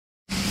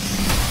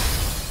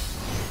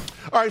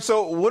All right,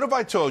 so what if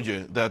I told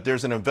you that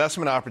there's an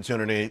investment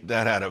opportunity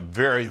that had a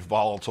very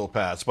volatile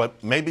past,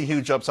 but maybe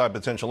huge upside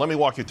potential? Let me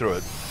walk you through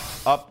it.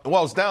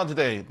 Well, it's down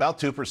today about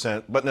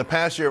 2%, but in the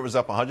past year it was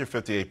up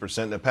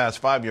 158%. In the past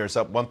 5 years,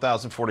 up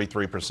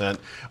 1,043%.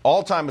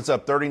 All time it's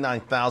up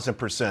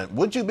 39,000%.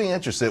 Would you be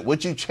interested?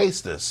 Would you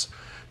chase this?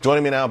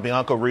 Joining me now,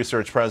 Bianco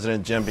Research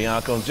President Jim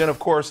Bianco. And Jim, of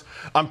course,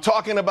 I'm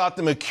talking about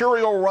the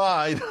mercurial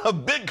ride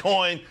of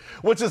Bitcoin,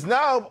 which is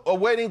now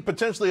awaiting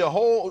potentially a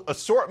whole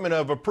assortment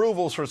of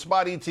approvals for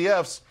spot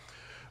ETFs.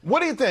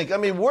 What do you think? I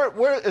mean,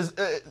 where is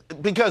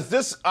because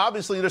this,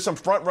 obviously, there's some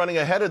front running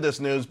ahead of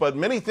this news, but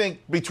many think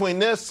between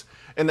this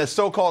and the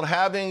so-called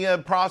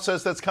halving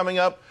process that's coming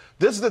up,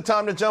 this is the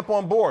time to jump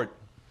on board.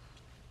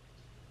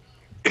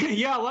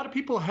 Yeah, a lot of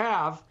people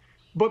have,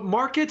 but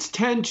markets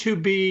tend to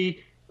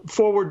be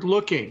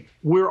forward-looking.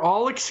 We're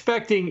all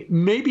expecting,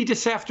 maybe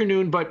this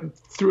afternoon, but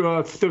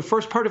through the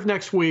first part of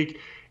next week,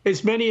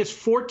 as many as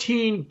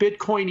 14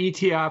 Bitcoin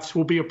ETFs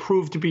will be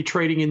approved to be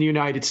trading in the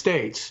United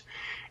States.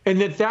 And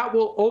that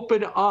will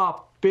open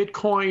up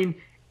Bitcoin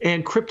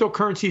and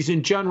cryptocurrencies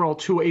in general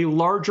to a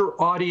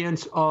larger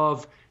audience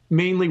of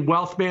mainly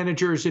wealth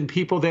managers and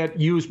people that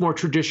use more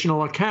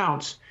traditional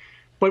accounts.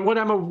 But what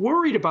I'm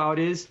worried about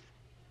is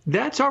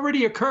that's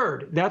already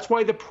occurred. That's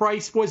why the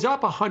price was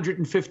up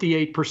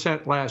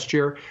 158% last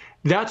year.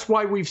 That's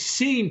why we've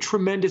seen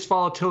tremendous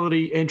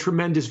volatility and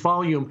tremendous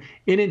volume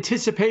in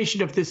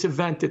anticipation of this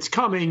event that's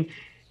coming.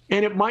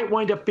 And it might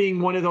wind up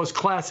being one of those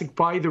classic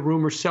buy the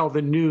rumor, sell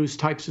the news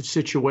types of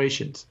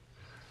situations.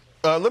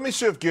 Let me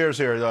shift gears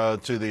here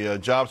to the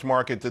jobs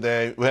market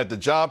today. We had the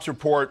jobs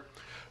report.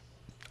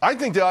 I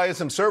think the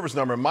ISM service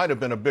number might have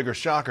been a bigger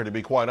shocker, to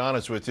be quite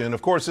honest with you. And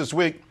of course, this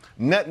week,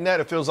 net,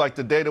 it feels like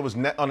the data was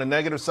net on the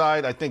negative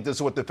side. I think this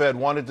is what the Fed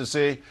wanted to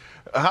see.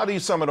 How do you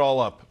sum it all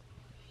up?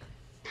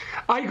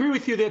 I agree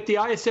with you that the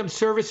ISM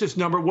services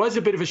number was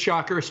a bit of a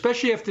shocker,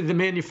 especially after the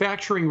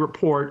manufacturing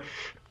report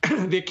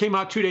that came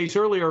out 2 days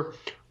earlier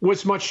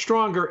was much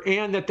stronger,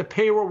 and that the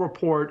payroll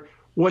report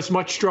was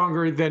much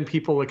stronger than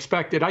people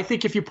expected. I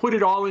think if you put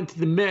it all into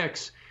the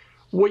mix,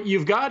 what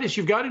you've got is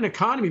you've got an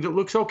economy that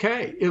looks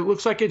okay. It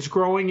looks like it's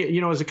growing,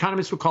 as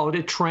economists would call it,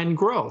 a trend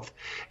growth.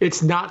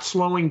 It's not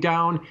slowing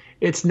down.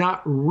 It's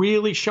not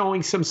really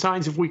showing some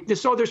signs of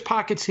weakness. So there's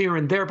pockets here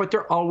and there, but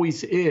there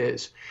always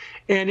is.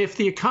 And if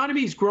the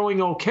economy is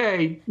growing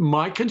okay,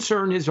 my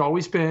concern has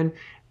always been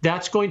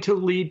that's going to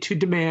lead to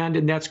demand,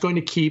 and that's going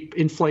to keep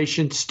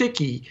inflation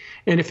sticky.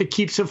 And if it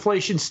keeps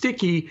inflation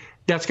sticky,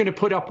 that's going to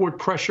put upward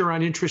pressure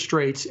on interest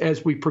rates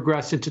as we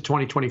progress into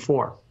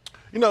 2024.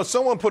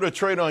 Someone put a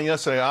trade on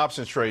yesterday,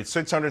 options trade,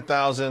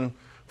 600,000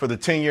 for the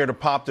 10-year to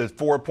pop to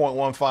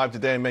 4.15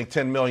 today and make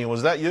 10 million.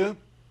 Was that you?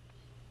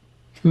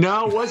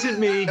 No, it wasn't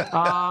me.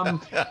 And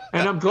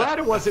I'm glad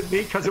it wasn't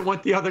me because it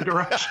went the other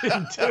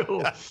direction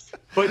too.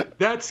 But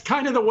that's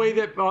kind of the way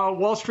that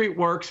Wall Street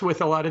works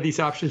with a lot of these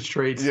options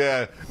trades.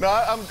 Yeah. No,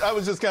 I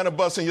was just kind of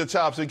busting your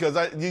chops because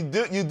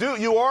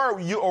you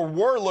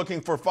were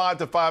looking for 5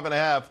 to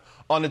 5.5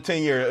 on the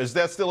 10-year. Is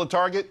that still a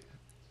target?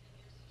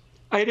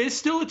 It is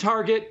still a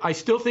target. I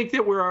still think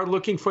that we are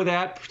looking for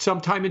that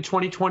sometime in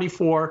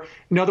 2024.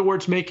 In other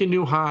words, make a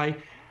new high.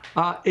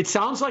 It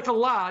sounds like a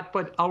lot,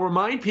 but I'll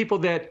remind people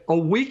that a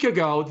week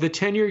ago, the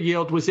 10-year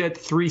yield was at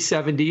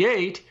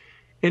 378,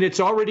 and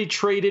it's already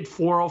traded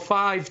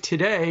 405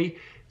 today.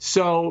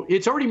 So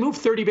it's already moved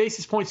 30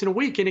 basis points in a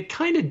week, and it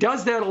kind of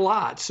does that a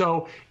lot.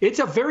 So it's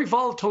a very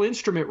volatile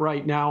instrument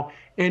right now.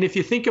 And if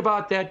you think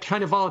about that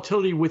kind of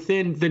volatility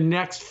within the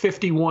next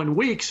 51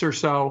 weeks or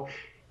so,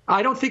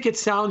 I don't think it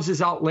sounds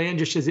as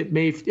outlandish as it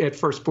may at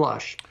first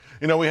blush.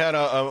 We had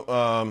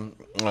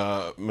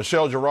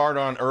Michelle Girard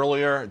on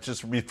earlier,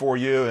 just before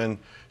you, and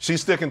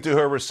she's sticking to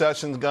her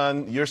recession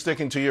gun. You're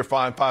sticking to your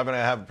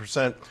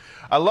 5.5%.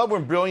 I love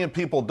when brilliant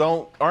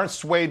people aren't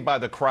swayed by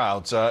the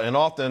crowds, and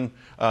often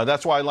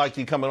that's why I like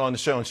you coming on the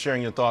show and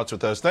sharing your thoughts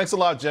with us. Thanks a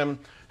lot, Jim.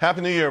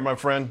 Happy New Year, my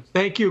friend.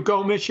 Thank you.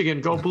 Go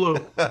Michigan. Go Blue.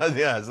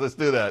 Yes, let's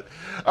do that.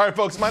 All right,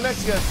 folks. My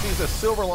next guest, he's a silver